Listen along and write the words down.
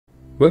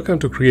Welcome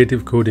to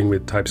Creative Coding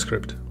with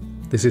TypeScript.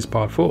 This is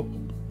part 4.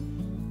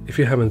 If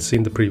you haven't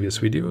seen the previous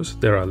videos,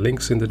 there are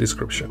links in the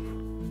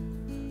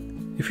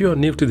description. If you are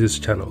new to this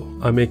channel,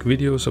 I make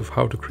videos of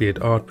how to create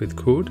art with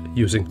code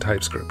using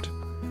TypeScript.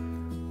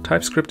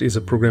 TypeScript is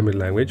a programming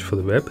language for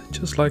the web,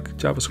 just like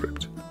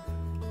JavaScript.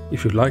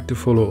 If you'd like to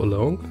follow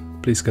along,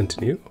 please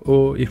continue,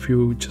 or if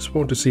you just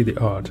want to see the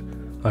art,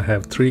 I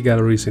have 3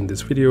 galleries in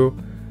this video.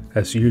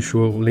 As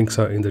usual, links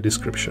are in the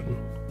description.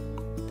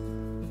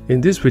 In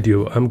this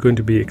video, I'm going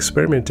to be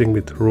experimenting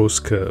with rose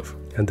curve,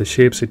 and the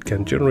shapes it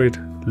can generate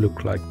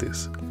look like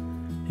this.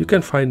 You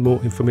can find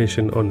more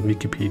information on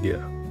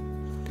Wikipedia.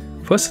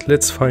 First,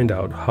 let's find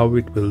out how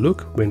it will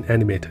look when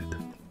animated.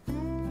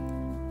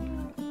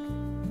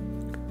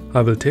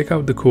 I will take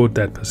out the code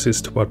that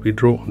persists what we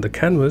draw on the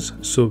canvas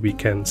so we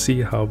can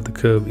see how the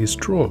curve is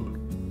drawn.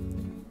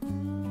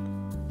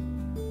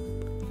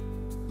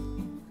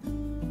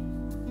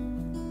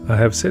 I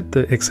have set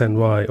the x and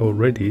y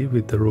already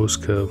with the rose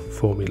curve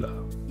formula.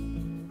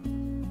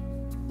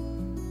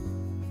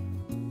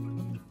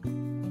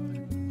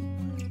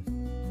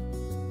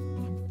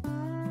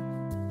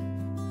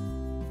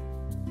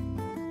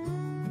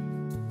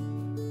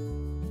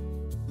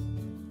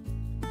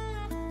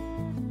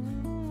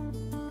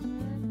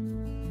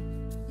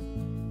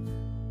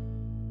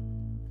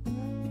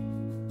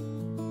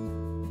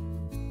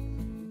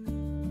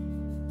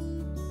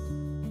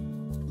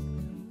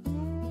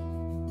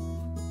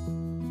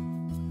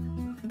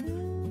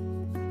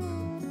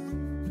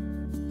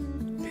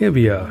 Here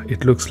we are,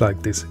 it looks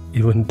like this.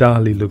 Even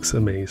Dali looks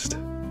amazed.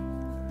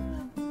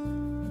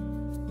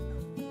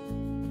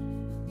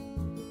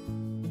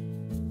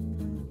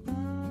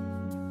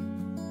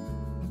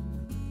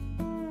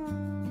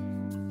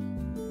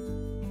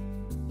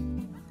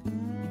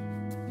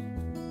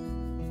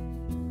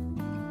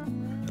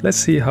 Let's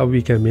see how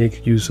we can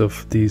make use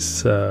of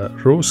this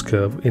rose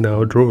curve in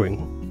our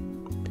drawing.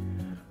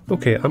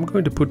 Okay, I'm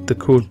going to put the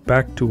code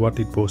back to what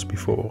it was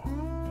before.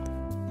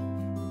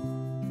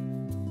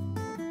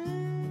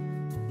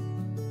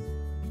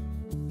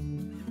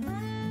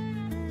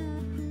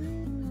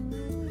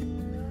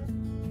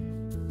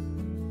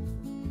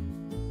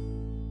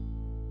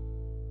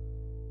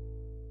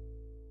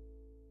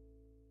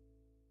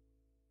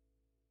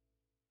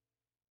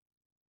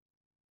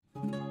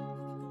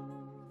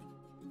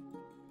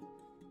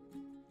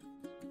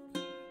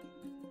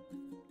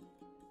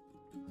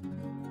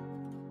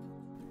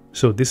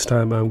 So this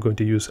time I'm going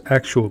to use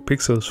actual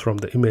pixels from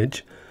the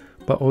image,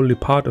 but only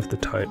part of the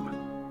time.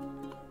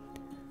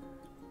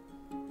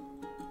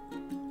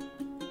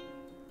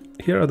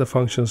 Here are the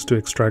functions to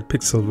extract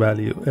pixel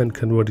value and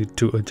convert it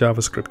to a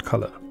JavaScript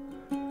color.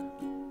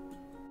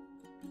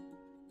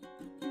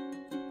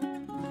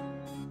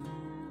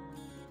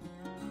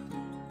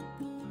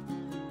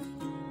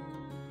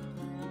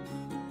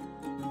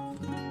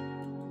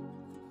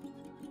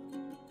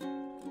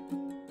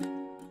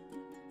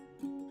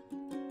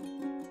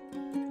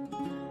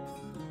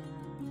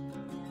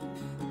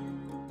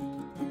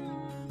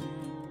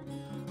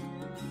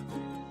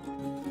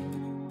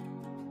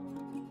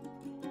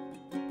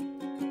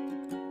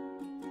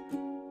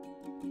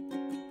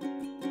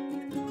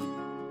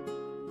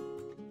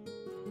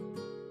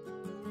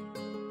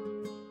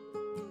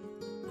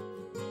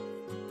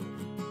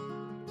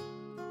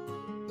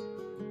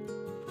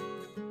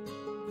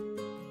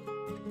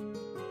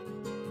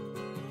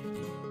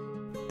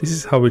 This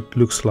is how it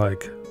looks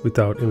like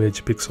without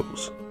image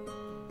pixels.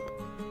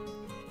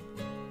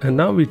 And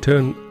now we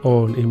turn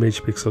on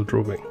image pixel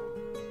drawing.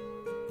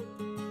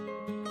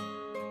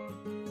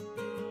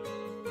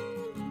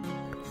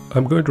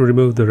 I'm going to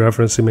remove the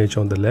reference image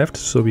on the left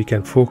so we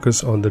can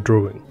focus on the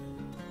drawing.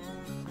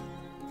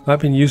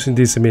 I've been using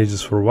these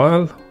images for a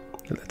while.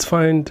 Let's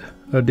find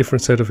a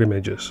different set of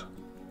images.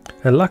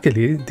 And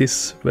luckily,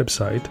 this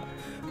website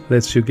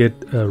lets you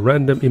get a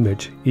random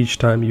image each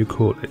time you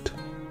call it.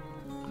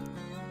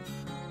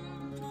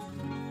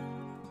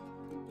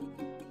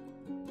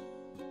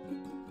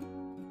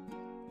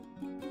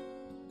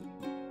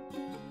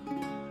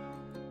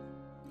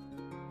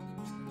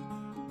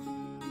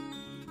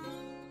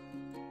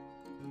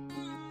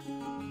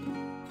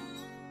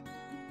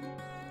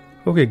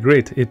 Okay,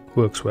 great, it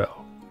works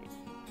well.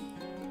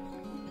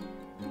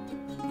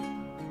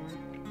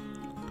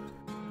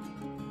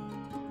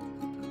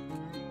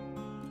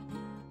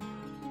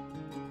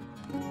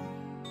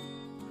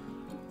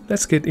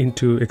 Let's get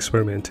into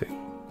experimenting.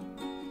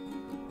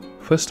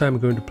 First, I'm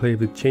going to play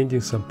with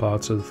changing some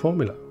parts of the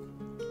formula.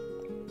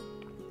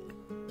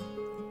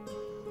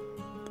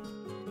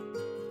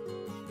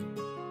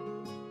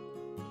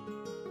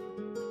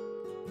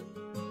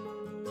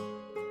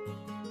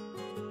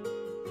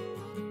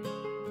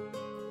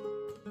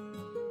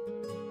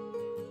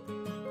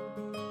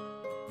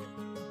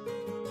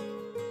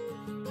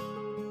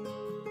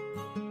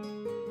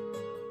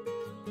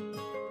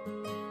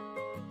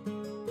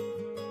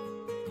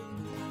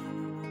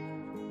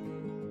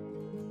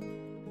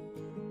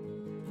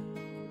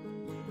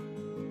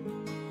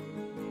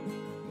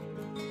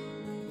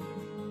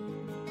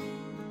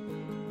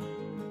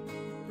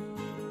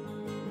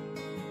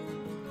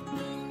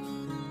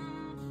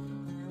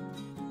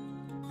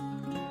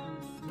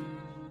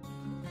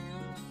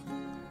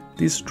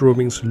 these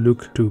drawings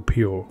look too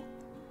pure.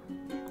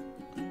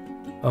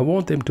 I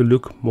want them to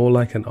look more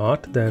like an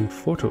art than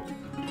photo.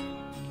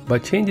 By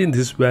changing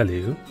this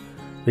value,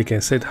 we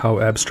can set how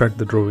abstract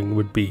the drawing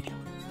would be.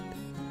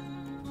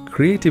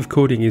 Creative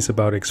coding is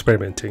about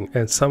experimenting,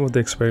 and some of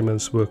the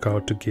experiments work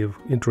out to give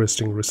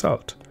interesting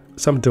results.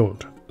 Some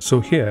don't.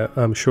 So here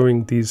I'm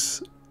showing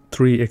these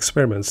 3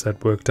 experiments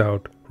that worked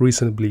out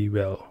reasonably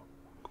well.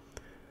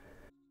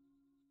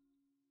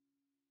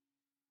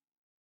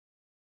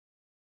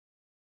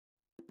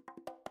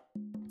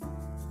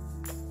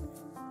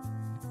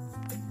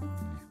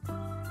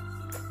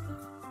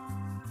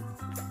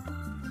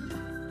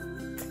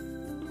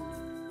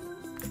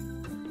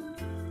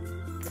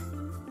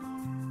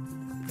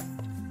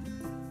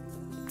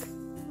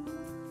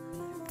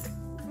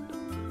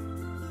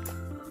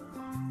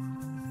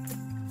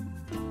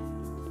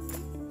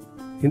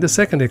 In the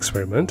second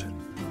experiment,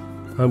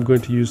 I'm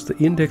going to use the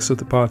index of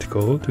the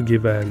particle to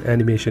give an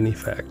animation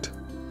effect.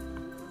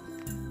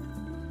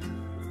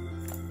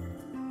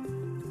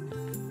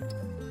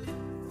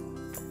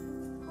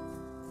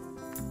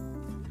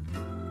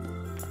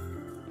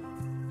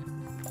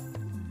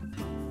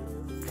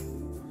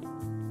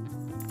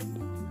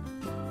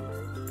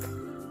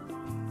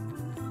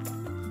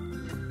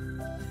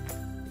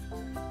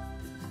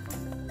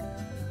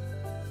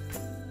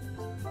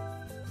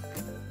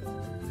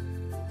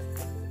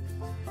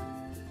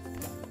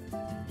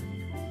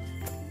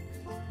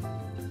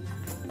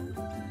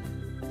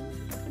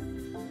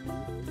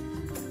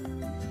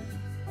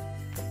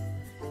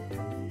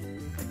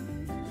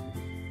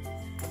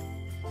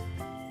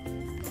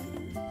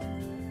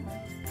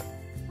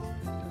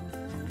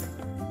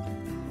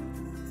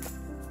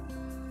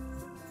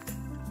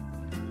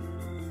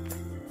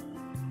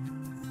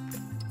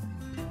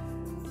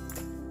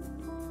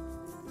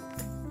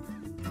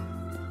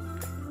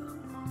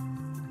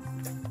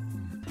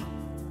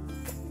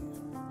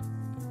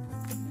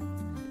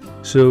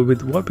 So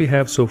with what we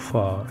have so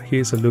far,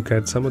 here's a look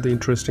at some of the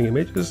interesting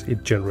images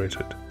it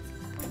generated.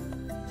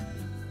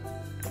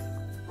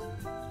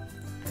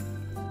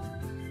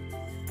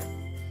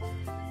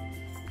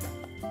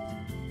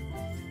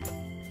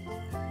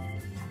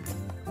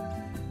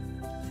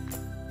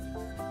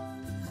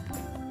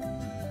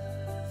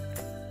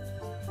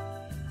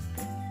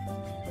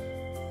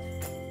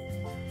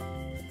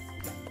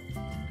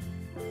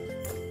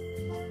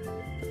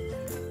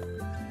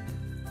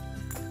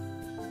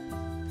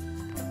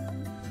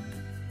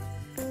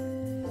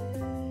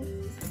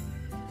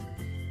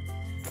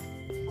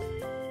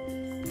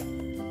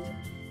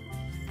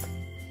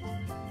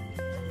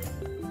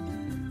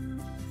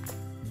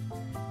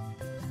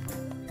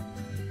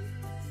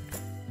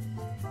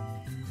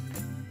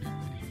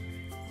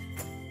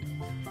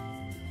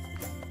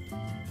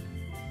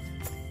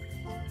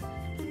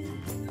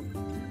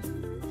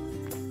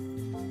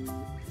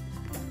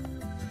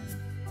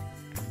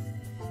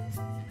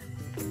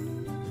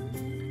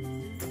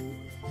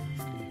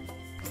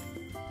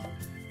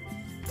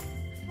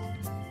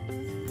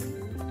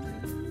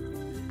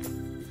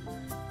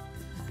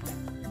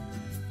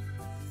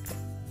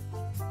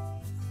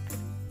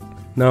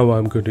 Now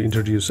I'm going to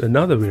introduce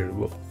another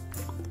variable.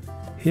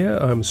 Here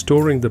I'm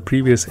storing the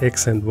previous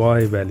x and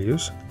y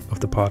values of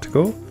the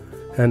particle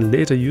and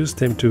later use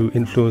them to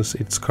influence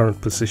its current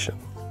position.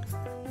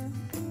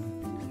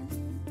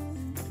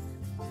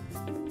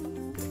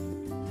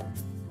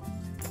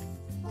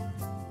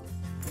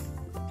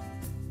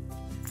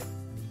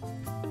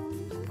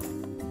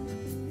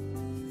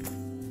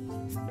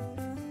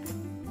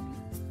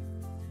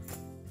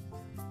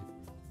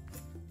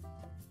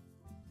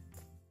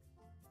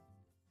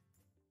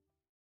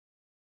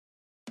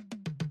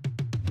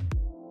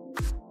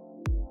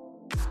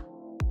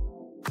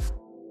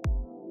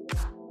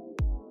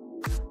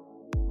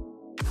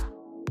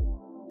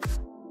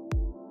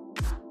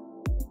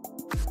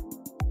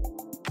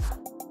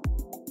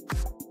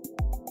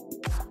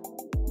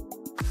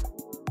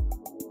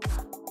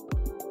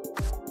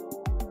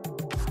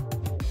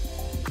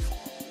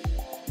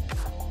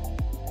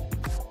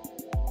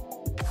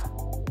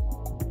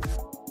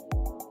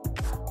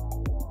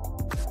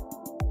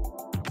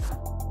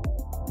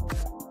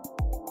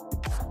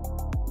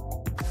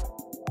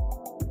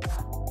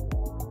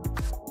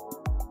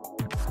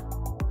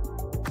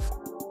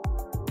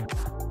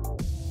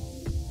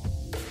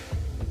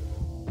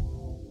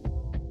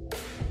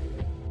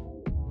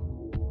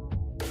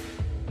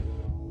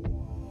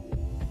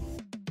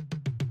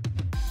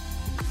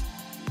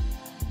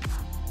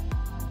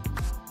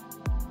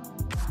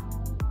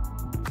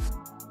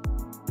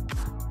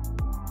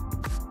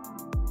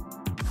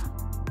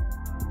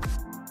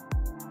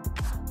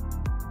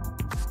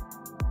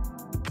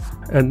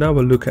 And now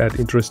we'll look at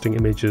interesting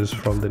images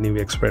from the new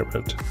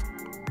experiment.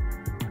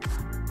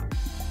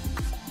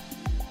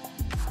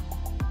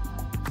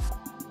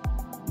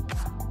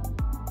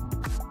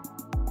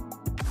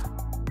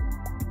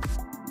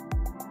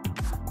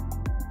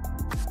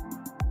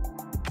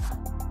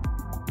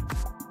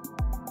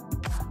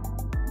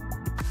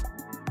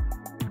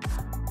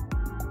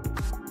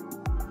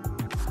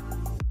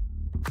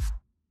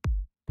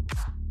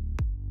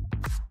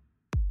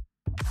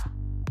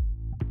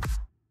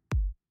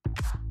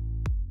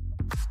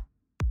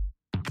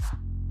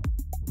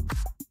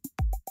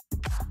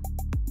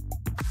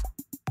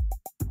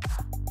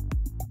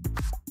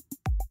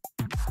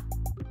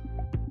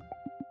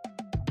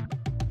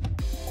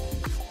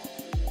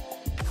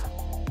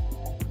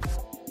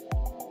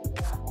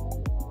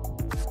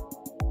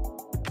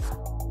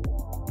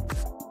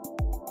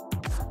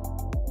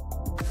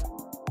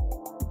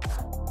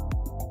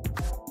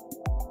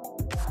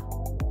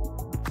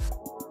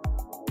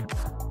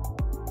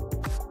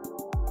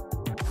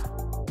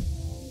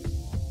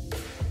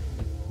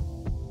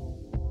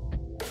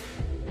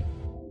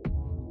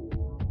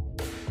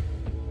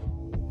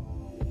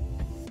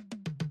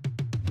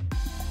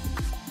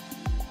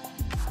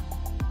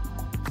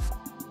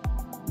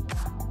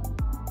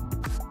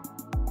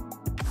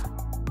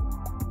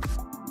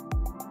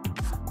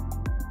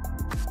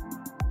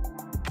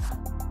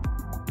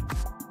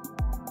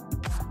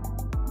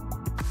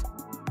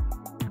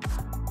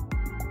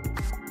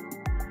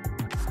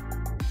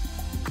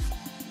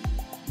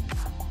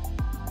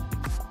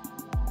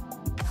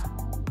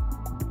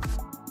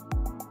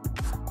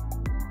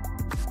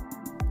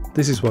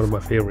 This is one of my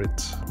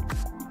favorites.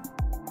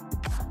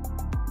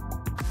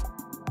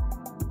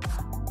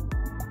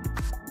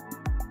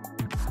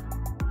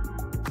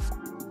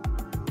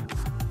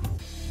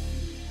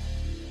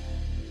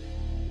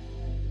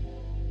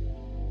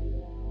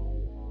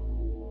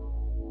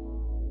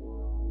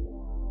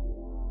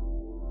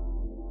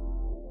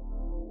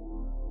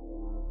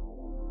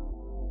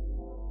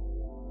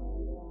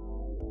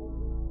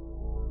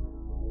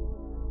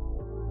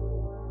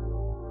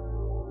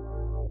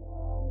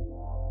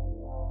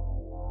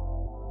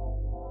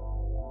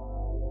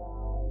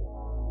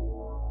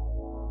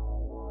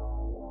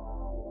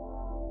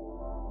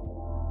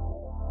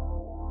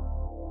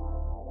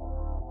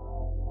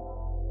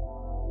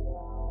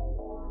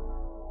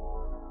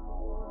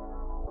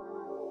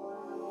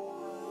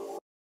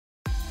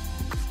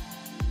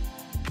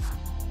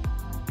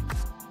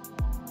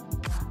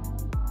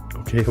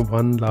 Okay,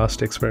 one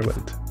last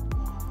experiment.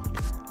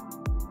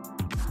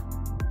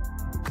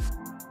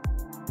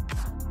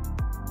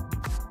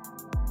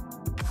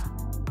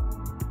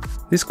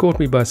 This caught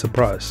me by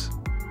surprise.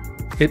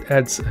 It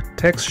adds a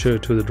texture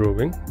to the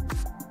drawing,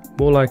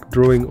 more like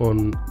drawing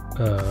on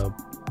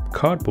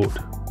cardboard.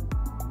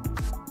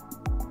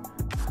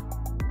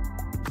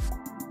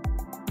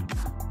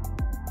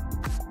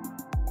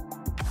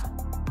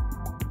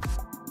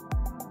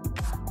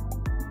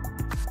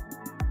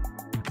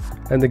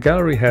 And the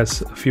gallery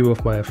has a few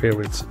of my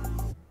favorites.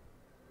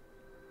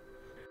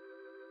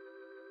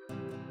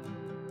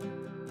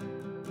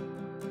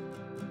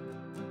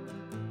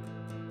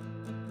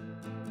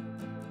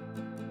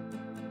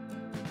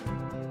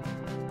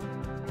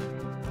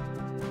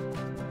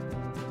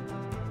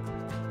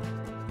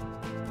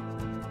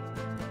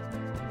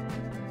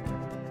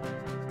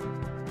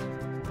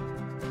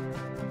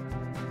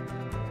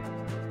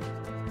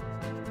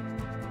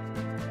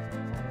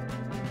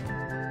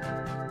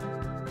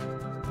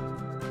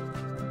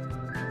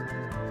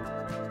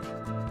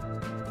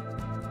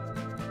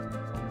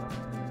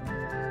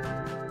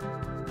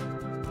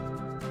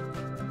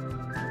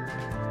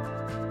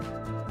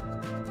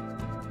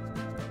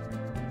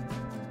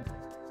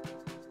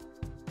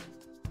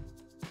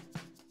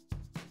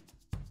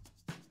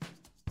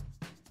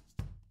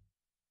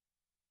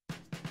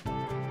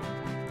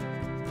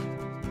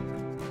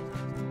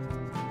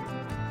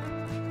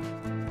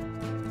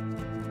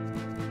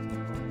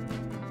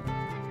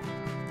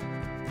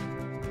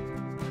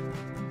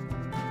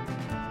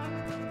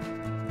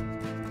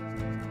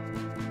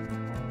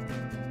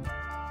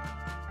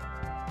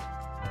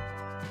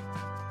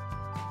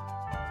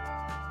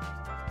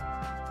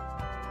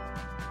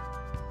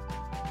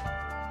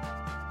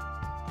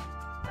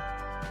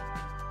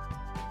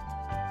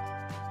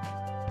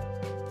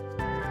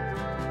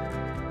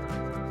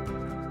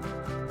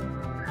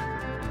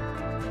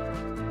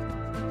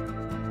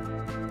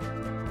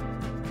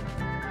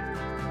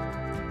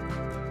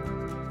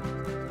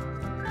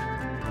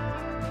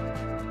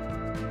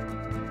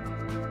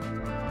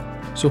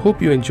 So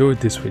hope you enjoyed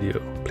this video.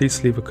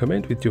 Please leave a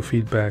comment with your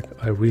feedback.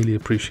 I really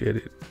appreciate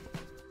it.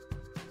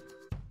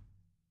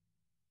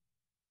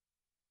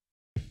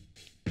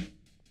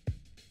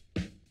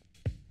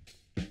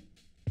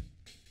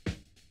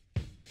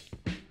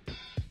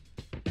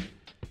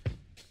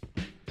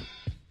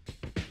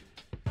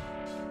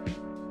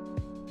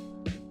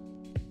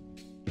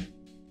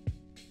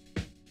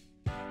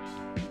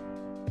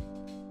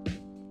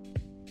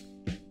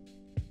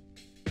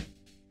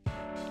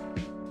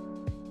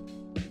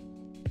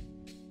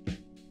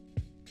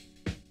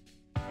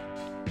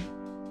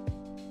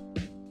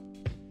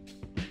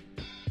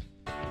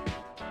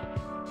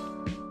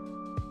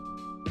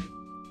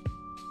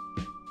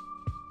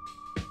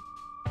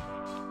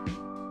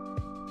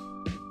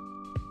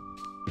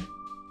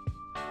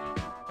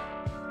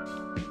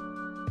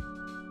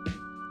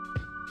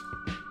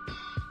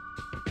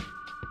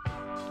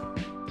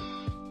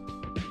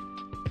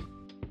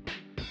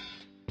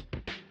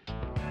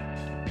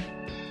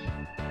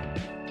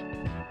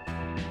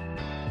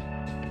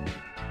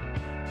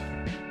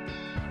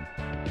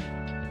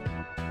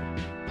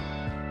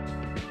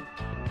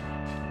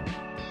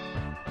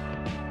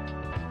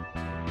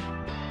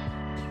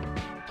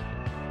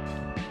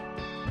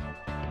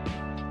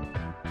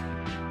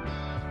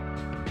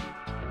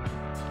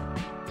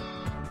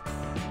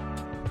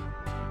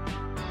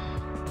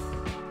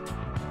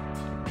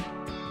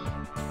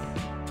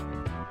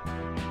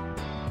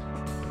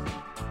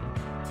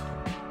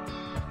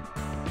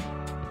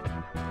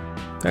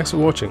 Thanks for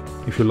watching.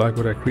 If you like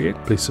what I create,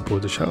 please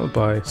support the channel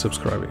by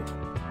subscribing.